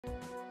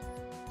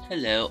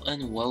Hello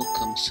and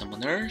welcome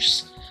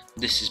summoners,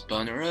 this is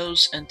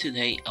Boneros and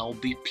today I'll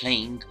be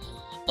playing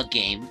a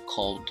game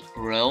called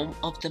Realm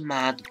of the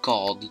Mad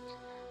God.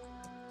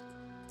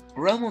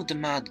 Realm of the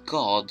Mad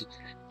God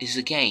is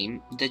a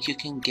game that you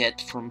can get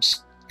from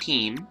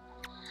Steam.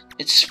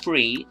 It's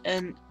free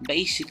and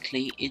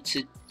basically it's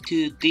a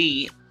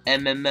 2D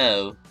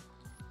MMO,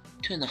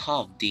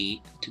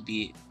 2.5D to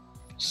be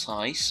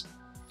precise.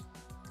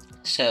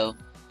 So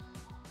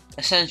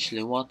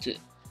essentially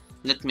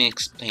let me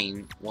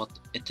explain what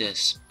it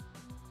is.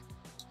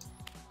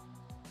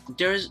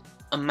 There's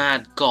a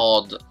mad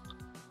god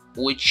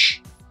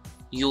which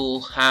you'll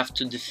have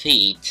to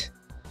defeat,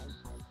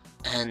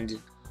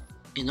 and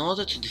in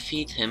order to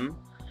defeat him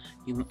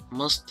you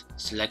must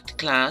select a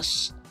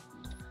class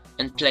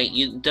and play.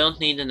 You don't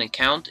need an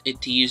account,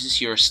 it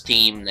uses your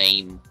Steam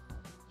name.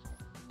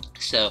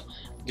 So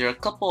there are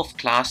a couple of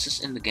classes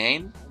in the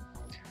game,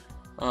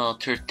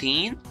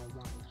 13,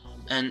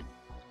 and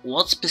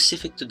what's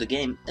specific to the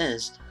game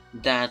is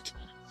that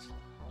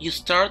you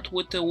start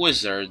with a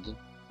wizard.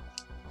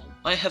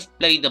 I have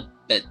played a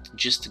bit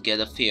just to get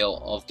a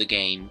feel of the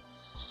game.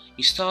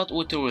 You start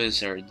with a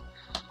wizard.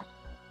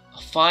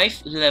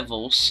 5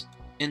 levels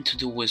into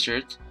the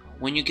wizard,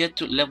 when you get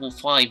to level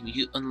 5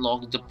 you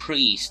unlock the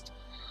priest.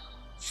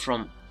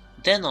 From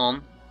then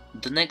on,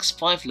 the next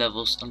 5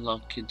 levels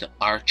unlock you the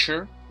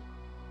archer,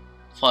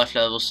 5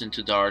 levels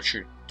into the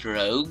archer, the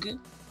rogue,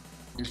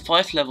 and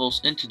 5 levels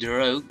into the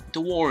rogue,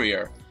 the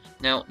warrior.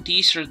 Now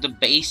these are the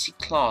basic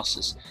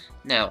classes.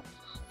 Now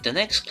the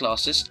next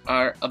classes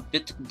are a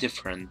bit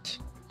different.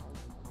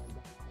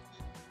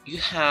 You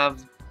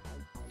have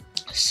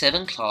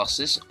 7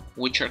 classes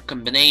which are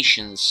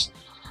combinations,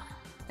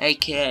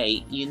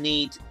 aka you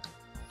need,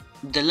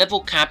 the level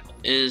cap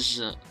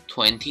is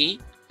 20,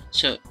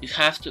 so you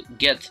have to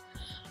get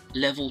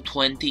level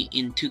 20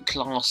 in 2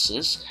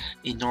 classes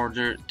in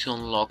order to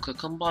unlock a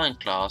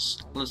combined class.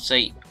 Let's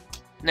say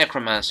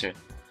Necromancer.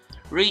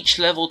 Reach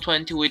level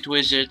 20 with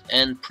Wizard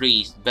and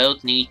Priest,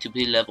 both need to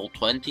be level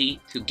 20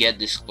 to get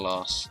this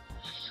class.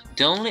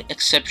 The only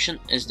exception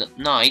is that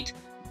Knight,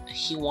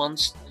 he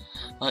wants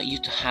you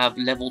to have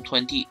level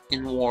 20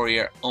 in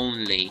Warrior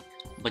only,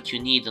 but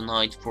you need a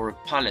Knight for a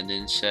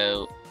Paladin,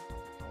 so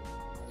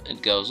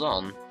it goes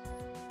on.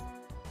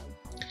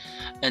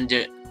 And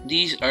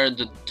these are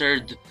the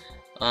third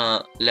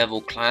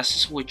level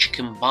classes which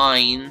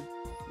combine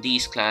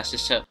these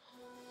classes. So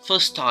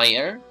first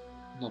tier,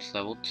 not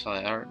level,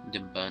 tier,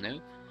 Dimbono.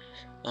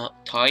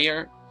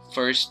 Tier,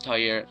 first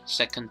tier,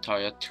 second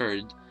tier,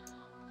 third.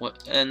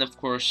 And of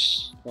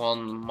course,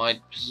 one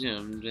might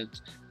presume that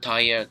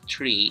tier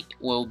 3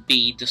 will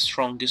be the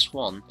strongest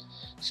one.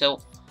 So,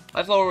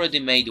 I've already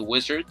made a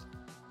wizard.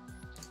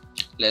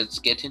 Let's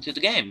get into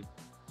the game.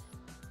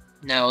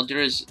 Now,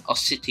 there is a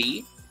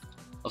city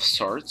of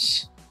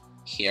sorts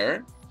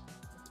here.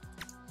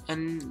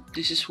 And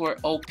this is where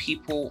all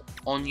people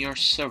on your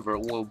server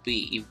will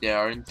be if they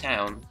are in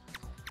town.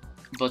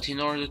 But in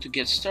order to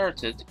get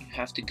started, you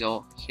have to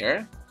go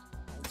here,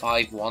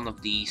 find one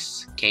of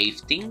these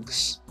cave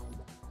things,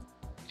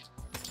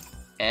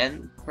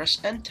 and press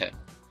enter.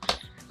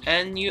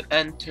 And you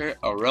enter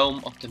a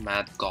realm of the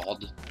mad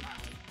god.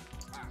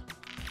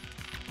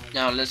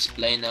 Now let's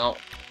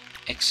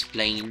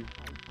explain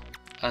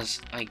as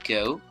I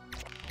go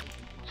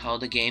how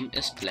the game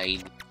is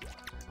played.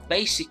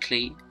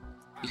 Basically,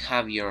 you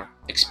have your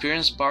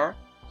experience bar,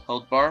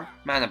 health bar,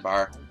 mana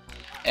bar.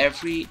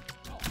 Every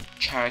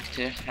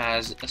character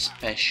has a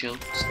special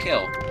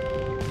skill.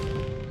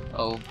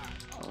 Oh,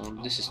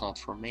 this is not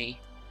for me.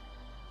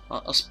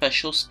 A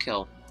special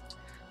skill.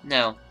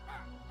 Now,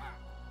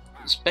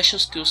 special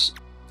skills.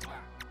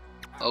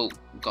 Oh,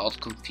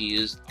 got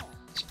confused.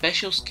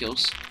 Special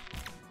skills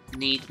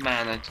need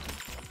mana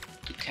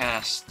to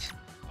cast.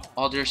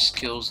 Other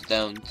skills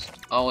don't.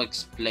 I'll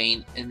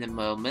explain in a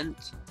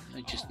moment.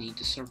 I just need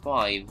to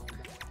survive.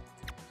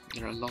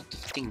 There are a lot of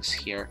things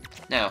here.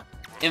 Now,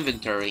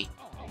 inventory.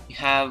 You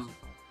have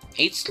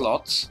 8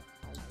 slots.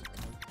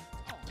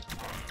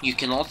 You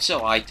cannot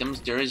sell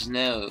items. There is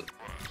no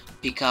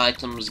pick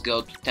items,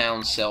 go to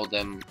town, sell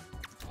them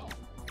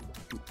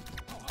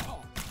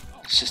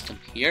system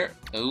here.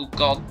 Oh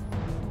god.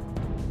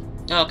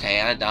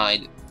 Okay, I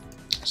died.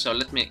 So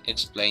let me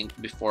explain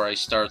before I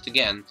start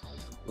again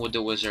with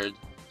the wizard.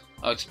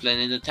 I'll explain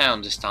in the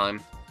town this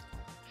time.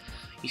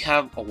 You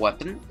have a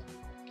weapon,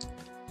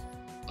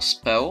 a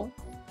spell,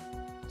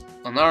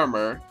 an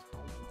armor,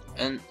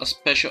 and a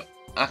special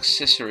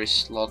accessory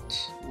slot,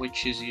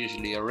 which is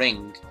usually a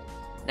ring.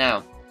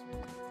 Now,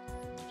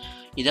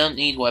 you don't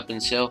need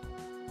weapons, so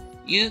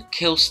you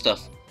kill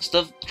stuff.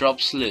 Stuff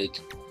drops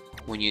loot.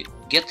 When you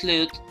get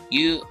loot,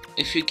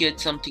 if you get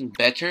something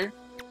better,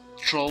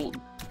 throw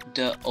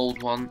the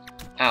old one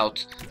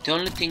out. The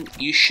only thing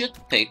you should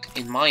pick,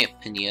 in my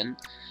opinion,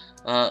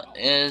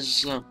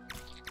 is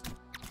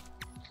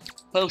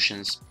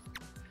potions,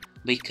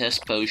 because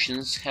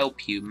potions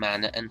help you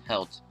mana and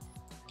health.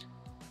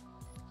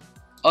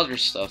 Other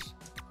stuff,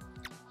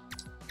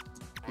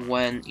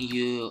 when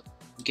you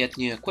get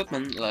new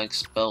equipment like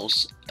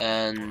spells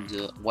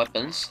and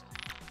weapons,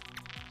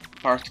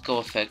 particle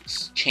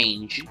effects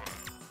change,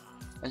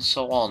 and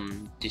so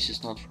on. This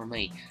is not for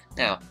me.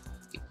 Now,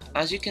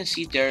 as you can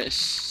see, there is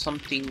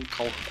something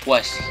called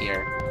quest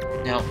here.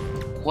 Now,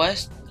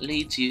 quest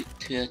leads you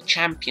to a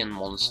champion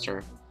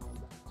monster.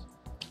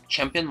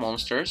 Champion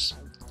monsters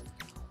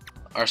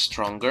are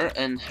stronger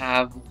and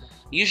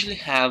usually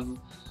have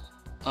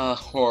a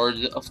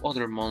horde of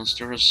other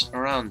monsters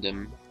around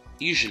them.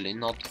 Usually,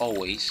 not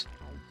always.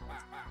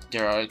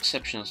 There are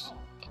exceptions,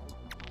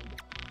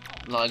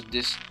 like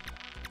this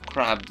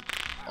crab.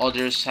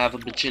 Others have a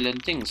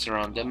bajillion things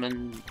around them,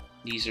 and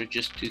these are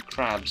just 2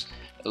 crabs.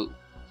 Oh,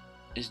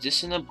 is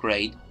this an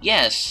upgrade?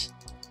 Yes!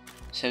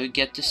 So we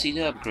get to see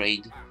the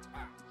upgrade.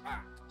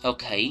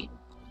 Okay,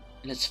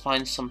 let's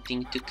find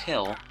something to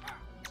kill.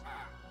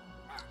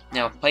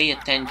 Now pay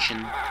attention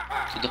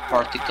to the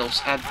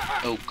particles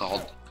oh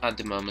god, at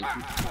the moment.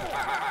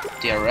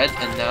 They are red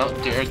and now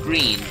they are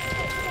green.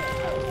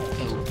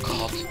 Oh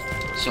god,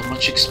 so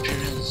much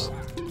experience.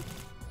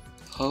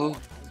 Oh,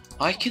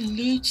 I can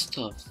loot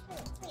stuff.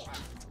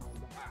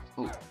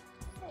 Oh,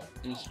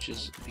 let's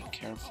just be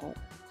careful.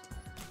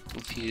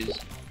 If you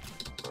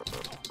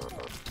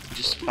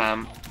just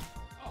spam.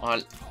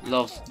 I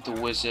love the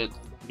wizard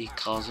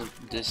because of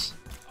this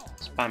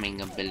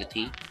spamming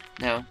ability.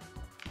 Now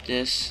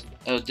this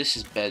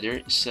is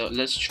better, so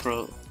let's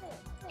throw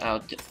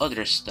out the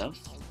other stuff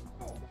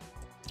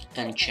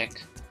and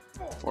check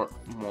for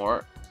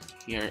more.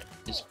 Here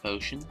is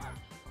potion.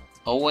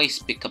 Always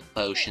pick up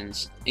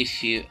potions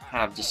if you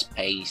have the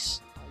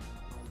space.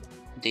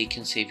 They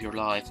can save your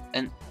life.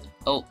 And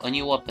oh, a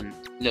new weapon.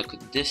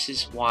 Look, this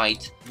is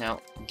white.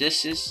 Now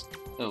this is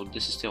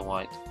still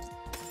white.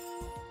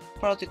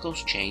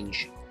 Particles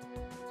change.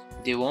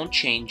 They won't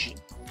change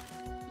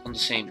on the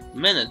same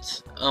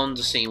minute on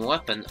the same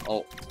weapon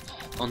or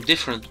on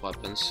different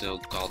weapons, so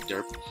god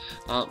derp,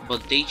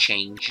 but they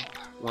change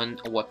when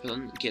a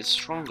weapon gets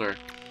stronger.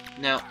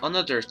 Now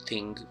another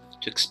thing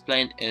to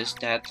explain is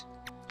that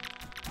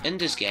in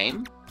this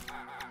game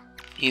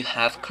you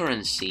have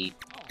currency. You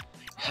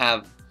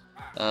have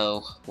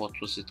what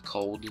was it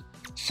called?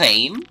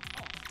 Fame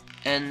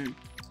and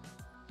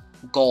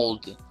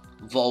gold.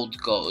 Vault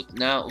gold.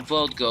 Now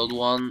vault gold,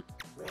 one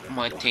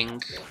might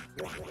think,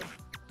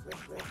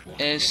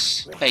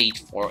 is paid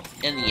for,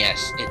 and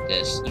yes, it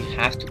is. You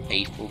have to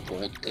pay for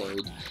vault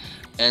gold,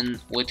 and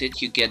with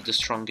it you get the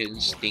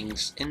strongest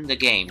things in the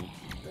game.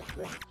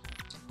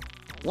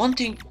 One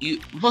thing you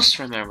must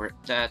remember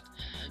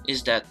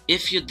is that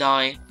if you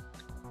die,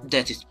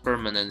 that is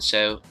permanent,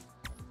 so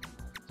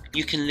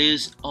you can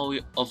lose all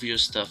of your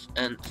stuff,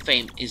 and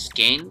fame is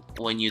gained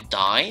when you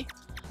die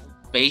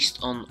based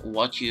on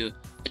what you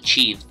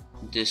achieved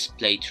this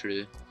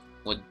playthrough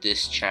with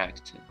this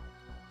character.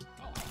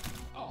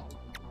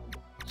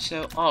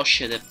 So I'll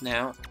shut up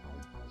now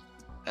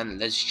and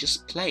let's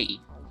just play.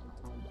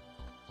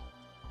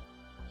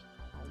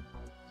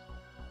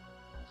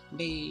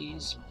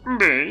 Bees.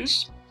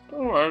 Bees?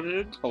 Where did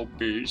it go,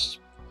 bees?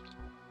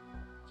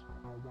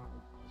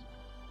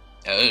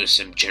 Oh,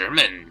 some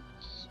German.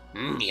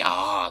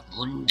 Ja,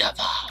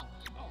 wunderbar.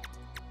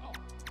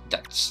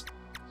 That's...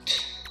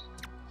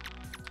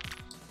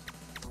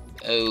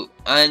 Oh,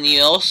 and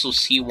you also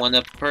see when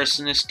a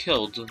person is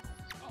killed.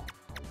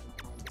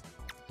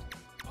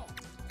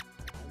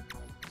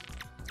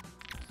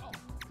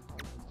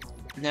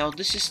 Now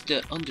this is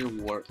the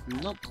underworld,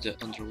 not the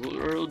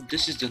underworld,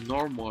 this is the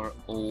normal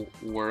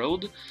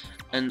world,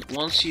 and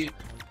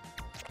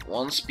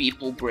once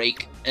people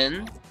break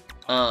in,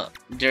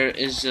 there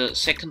is a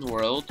second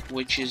world,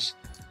 which is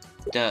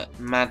the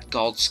Mad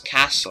God's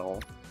Castle.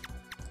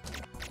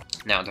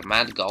 Now the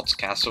Mad God's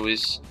Castle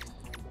is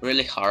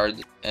really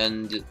hard,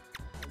 and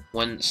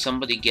when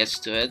somebody gets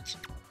to it,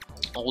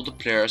 all the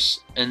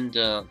players in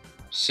the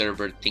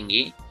server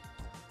thingy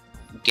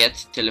get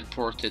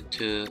teleported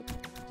to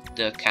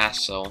the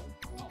castle,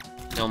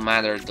 no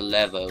matter the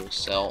level.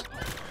 So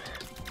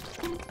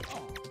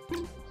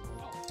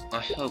I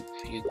hope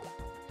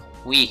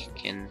we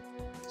can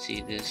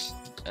see this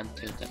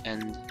until the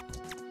end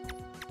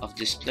of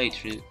this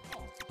playthrough.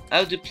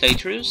 I'll do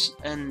playthroughs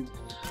and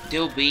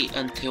they'll be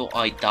until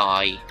I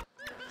die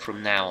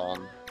from now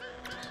on,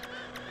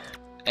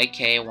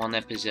 aka 1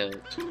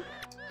 episode.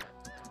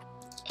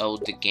 Oh,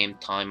 the game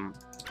time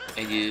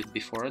I do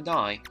before I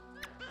die.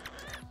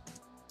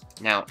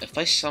 Now, if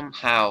I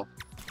somehow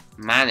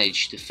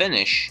manage to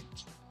finish,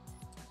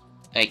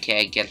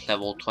 aka get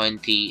level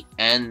 20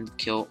 and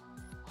kill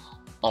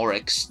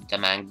Oryx,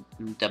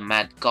 the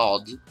Mad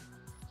God,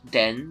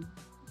 then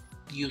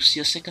you see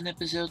a second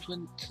episode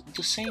with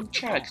the same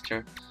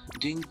character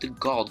doing the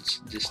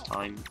gods this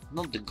time.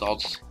 Not the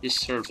gods, his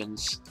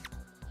servants.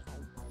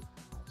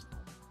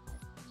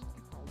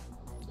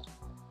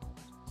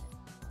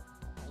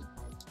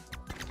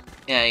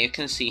 Yeah, you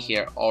can see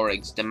here,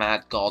 Oryx, the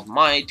Mad God,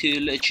 my 2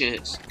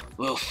 liches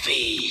will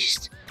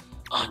feast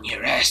on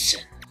your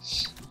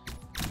essence.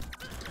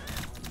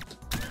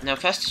 Now,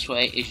 fastest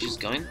way is just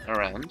going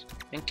around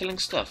and killing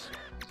stuff.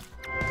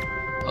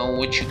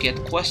 which you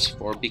get quests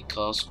for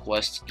because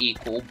quests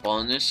equal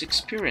bonus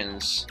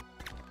experience.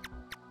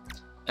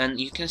 And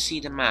you can see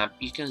the map.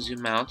 You can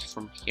zoom out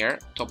from here,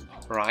 top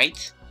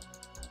right.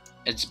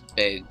 It's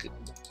big.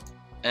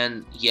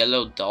 And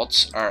yellow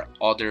dots are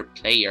other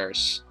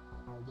players.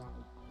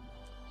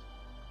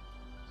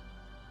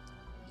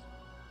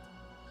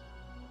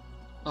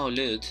 Oh,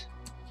 loot.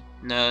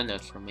 No,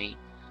 not for me.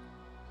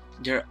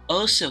 There are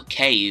also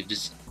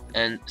caves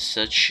and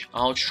such.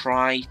 I'll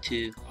try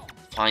to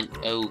find...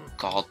 Oh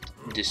god,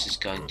 this is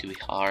going to be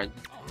hard.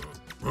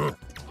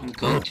 I'm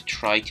going to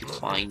try to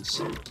find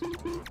some.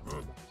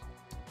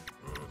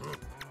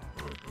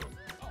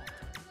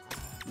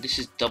 This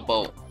is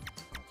double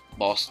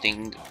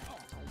boosting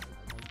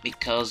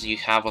because you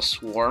have a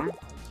swarm,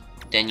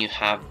 then you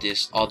have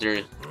this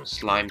other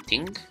slime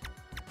thing.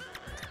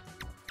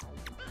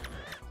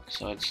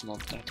 So it's not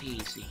that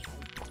easy.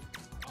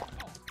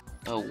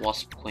 Oh,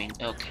 wasp queen.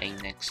 Okay,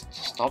 next.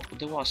 Stop with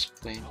the wasp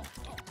queen.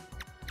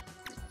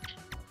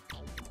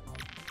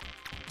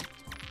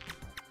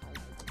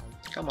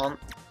 Come on.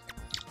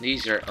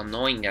 These are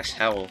annoying as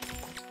hell.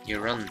 You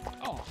run.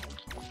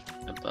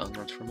 About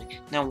not for me.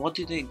 Now what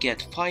do they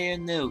get? Fire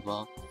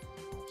Nova.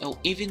 Oh,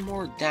 even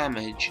more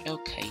damage.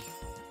 Okay.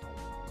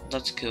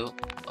 That's cool.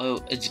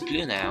 Oh, it's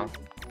blue now.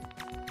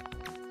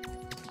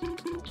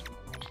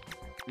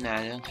 Nah,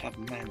 I don't have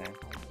mana.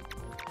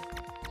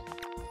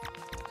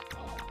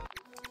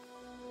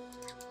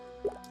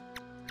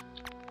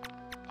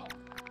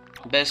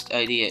 Best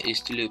idea is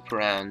to loop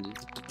around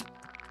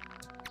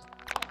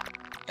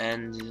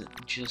and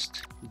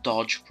just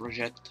dodge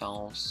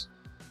projectiles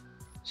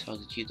so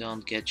that you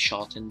don't get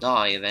shot and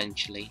die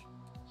eventually.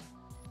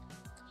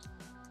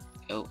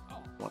 Oh,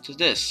 what is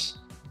this?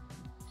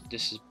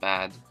 This is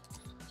bad.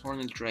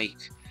 Hornet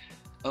Drake.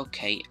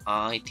 Okay,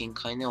 I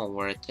think I know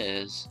where it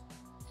is.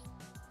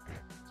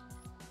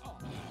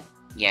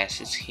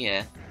 Yes, it's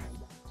here.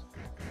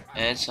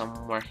 And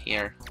somewhere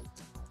here.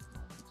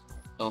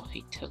 Oh,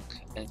 he took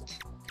it.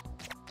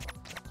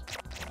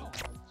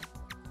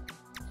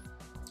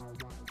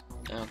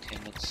 Okay,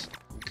 let's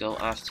go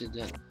after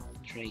the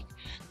Drake.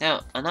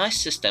 Now, a nice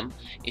system,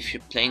 if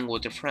you're playing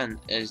with a friend,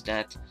 is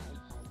that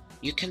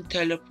you can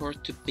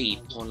teleport to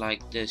people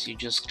like this. You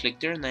just click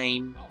their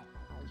name.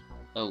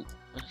 Oh,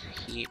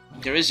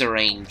 there is a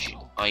range,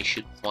 I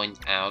should point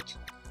out.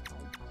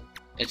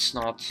 It's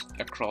not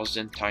across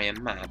the entire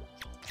map.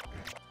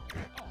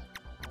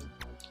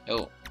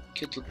 Oh,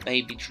 cute little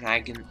baby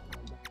dragon.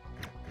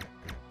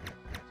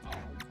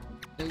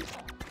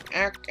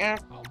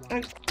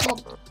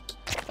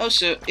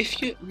 Also,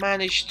 if you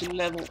manage to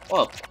level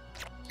up,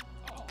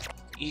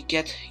 you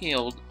get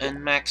healed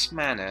and max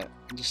mana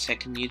the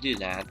second you do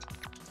that.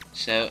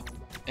 So,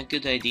 a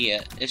good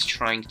idea is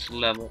trying to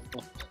level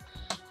up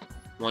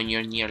when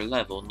you're near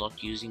level,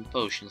 not using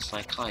potions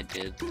like I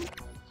did.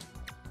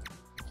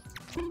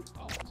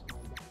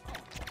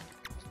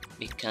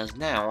 Because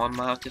now I'm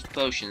out of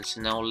potions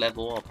and I'll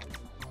level up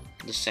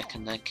the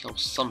second I kill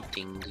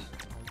something.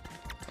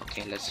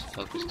 Okay, let's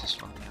focus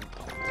this one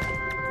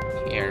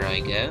now. Here I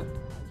go.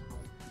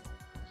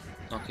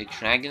 Okay,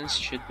 dragons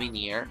should be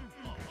near.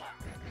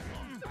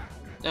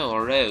 Oh,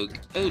 a rogue.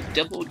 Oh,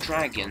 double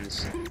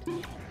dragons.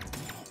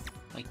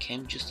 I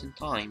came just in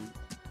time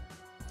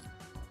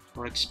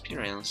for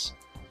experience.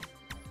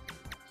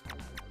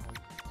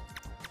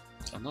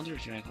 Another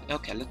dragon.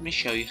 Okay, let me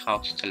show you how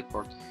to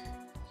teleport.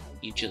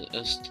 You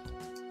just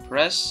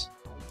press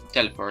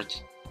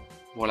teleport.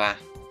 Voila.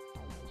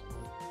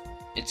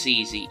 It's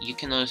easy. You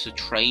can also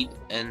trade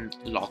and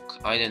lock.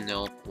 I don't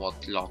know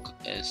what lock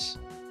is.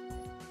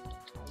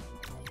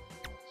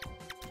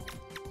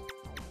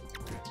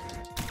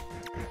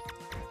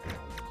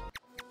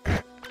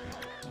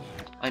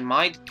 I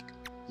might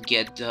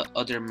get the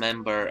other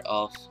member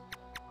of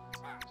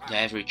the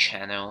every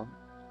channel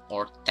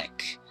or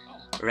TEC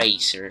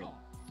Racer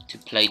to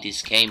play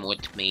this game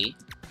with me,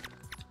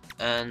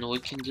 and we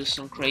can do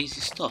some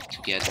crazy stuff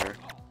together.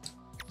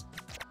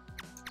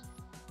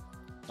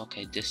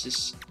 Okay, this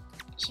is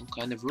some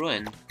kind of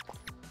ruin.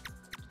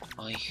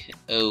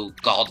 Oh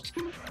god.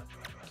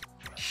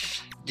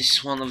 This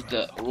is one of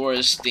the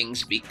worst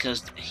things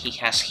because he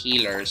has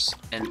healers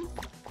and...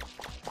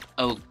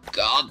 Oh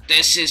god,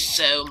 this is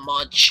so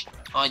much!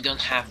 I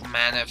don't have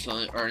mana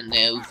for or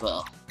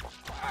Nova.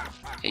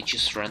 Okay,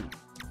 just run.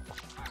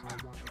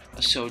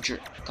 A soldier,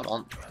 come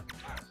on.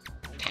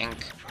 Tank.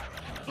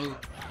 Oh,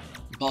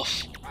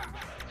 buff.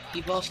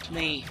 He buffed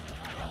me.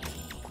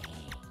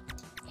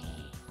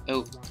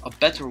 Oh, a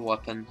better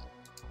weapon.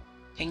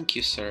 Thank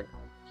you, sir.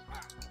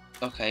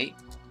 Okay.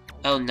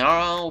 Oh,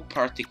 now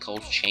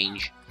particles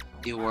change.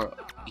 They were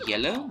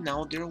yellow,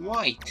 now they're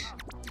white.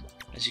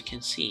 As you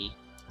can see.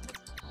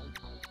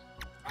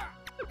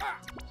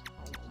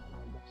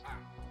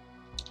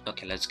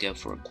 Okay, let's go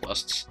for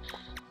quests.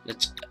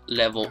 Let's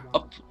level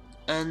up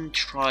and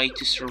try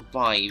to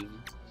survive.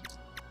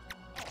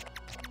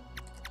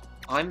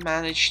 I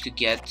managed to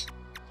get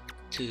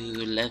to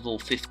level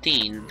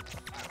 15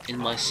 in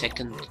my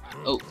second...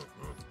 Oh,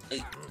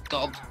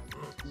 god,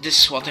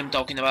 this is what I'm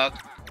talking about.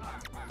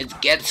 It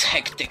gets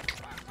hectic.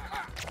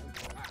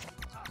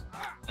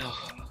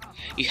 Oh,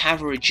 you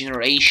have a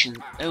regeneration.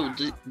 Oh,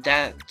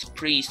 that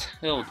priest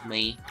healed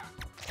me.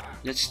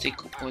 Let's stick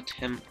with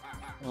him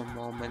one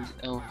moment.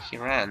 Oh, he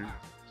ran.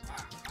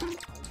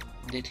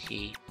 Did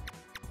he?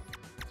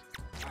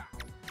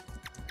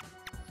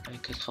 I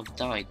could have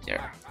died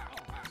there.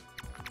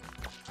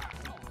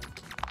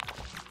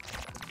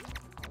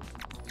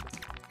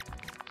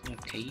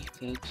 Okay,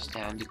 focus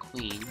down the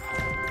queen.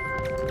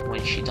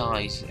 When she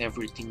dies,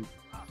 everything...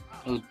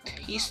 Oh,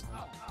 he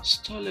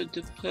stole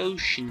the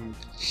potion.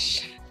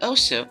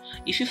 Also,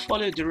 if you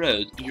follow the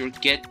road, you'll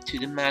get to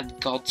the Mad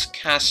God's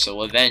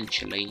castle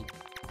eventually.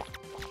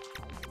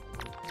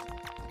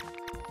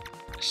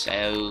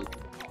 So...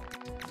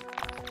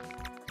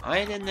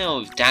 I don't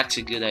know if that's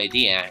a good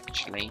idea,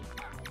 actually.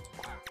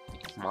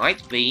 It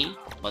might be,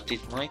 but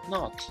it might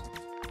not.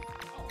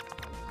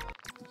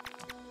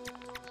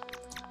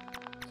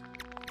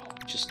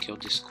 Just kill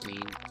this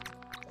queen.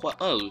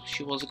 Oh,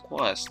 she was a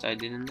quest, I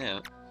didn't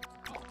know.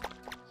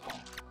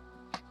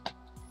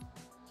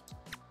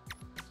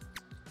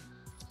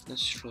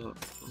 Let's throw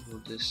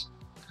all this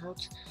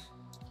out.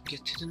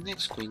 Get to the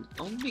next queen.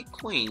 Only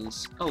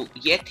queens. Oh,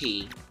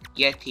 Yeti.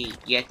 Yeti,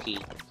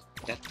 Yeti.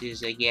 That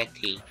is a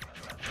Yeti.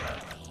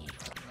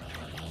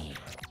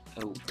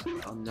 Oh,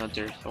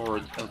 another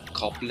horde of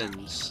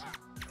goblins.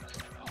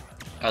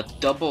 A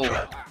double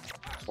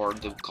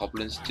horde of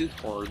goblins, 2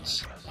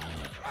 hordes.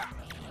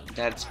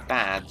 That's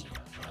bad.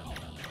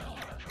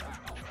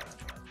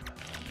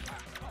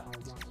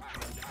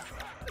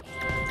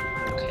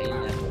 Okay,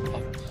 level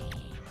up.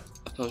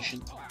 A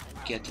potion.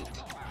 Get it.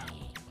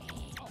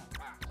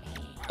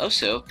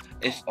 Also,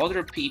 if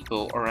other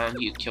people around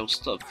you kill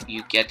stuff,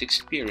 you get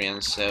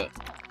experience, so...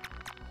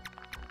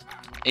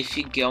 If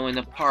you go in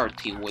a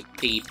party with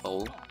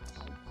people,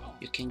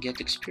 you can get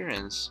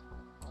experience.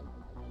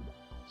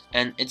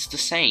 And it's the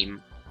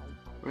same.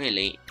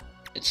 Really.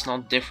 It's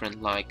not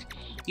different, like...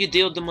 You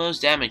deal the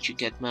most damage, you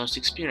get most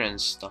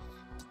experience stuff.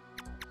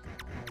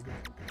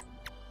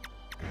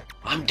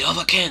 I'm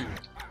Dovahkiin!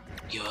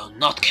 You will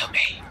not kill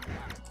me!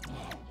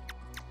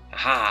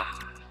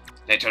 Aha!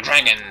 Little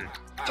dragon!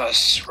 The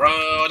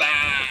Shroud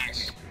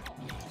Axe!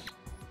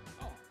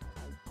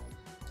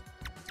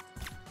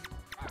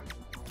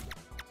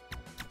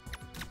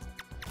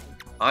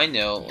 I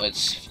know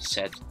it's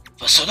said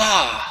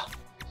Vasoda!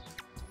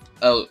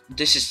 Oh,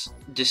 this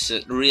is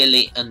a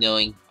really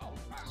annoying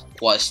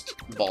quest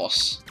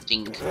boss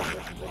thing.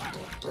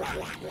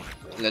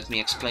 Let me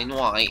explain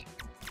why.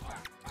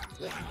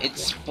 It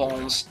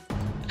spawns...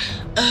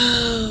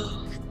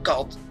 Oh,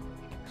 God.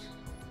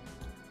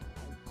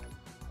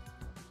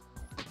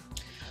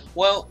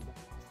 Well,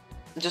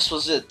 this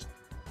was it.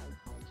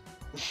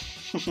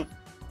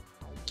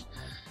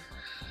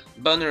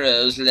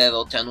 Boneros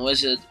level 10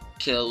 wizard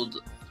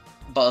killed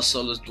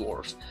Basolus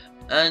dwarf,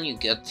 and you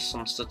get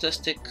some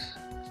statistic.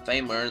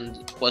 Fame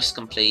earned, quest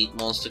complete,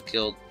 monster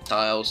killed,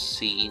 tiles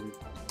seen,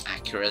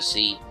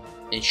 accuracy,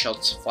 and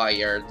shots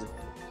fired.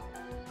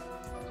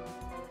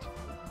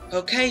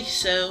 Okay,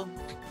 so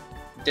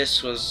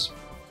this was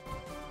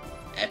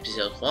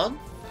episode 1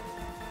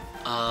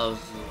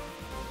 of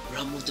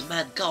Realm of the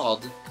Mad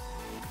God.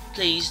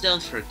 Please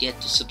don't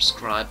forget to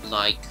subscribe,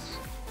 like,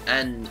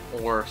 and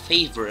or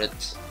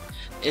favorite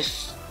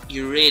if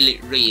you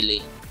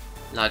really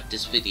like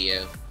this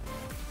video.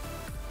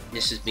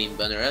 This has been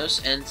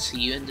Boneros, and see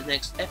you in the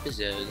next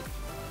episode.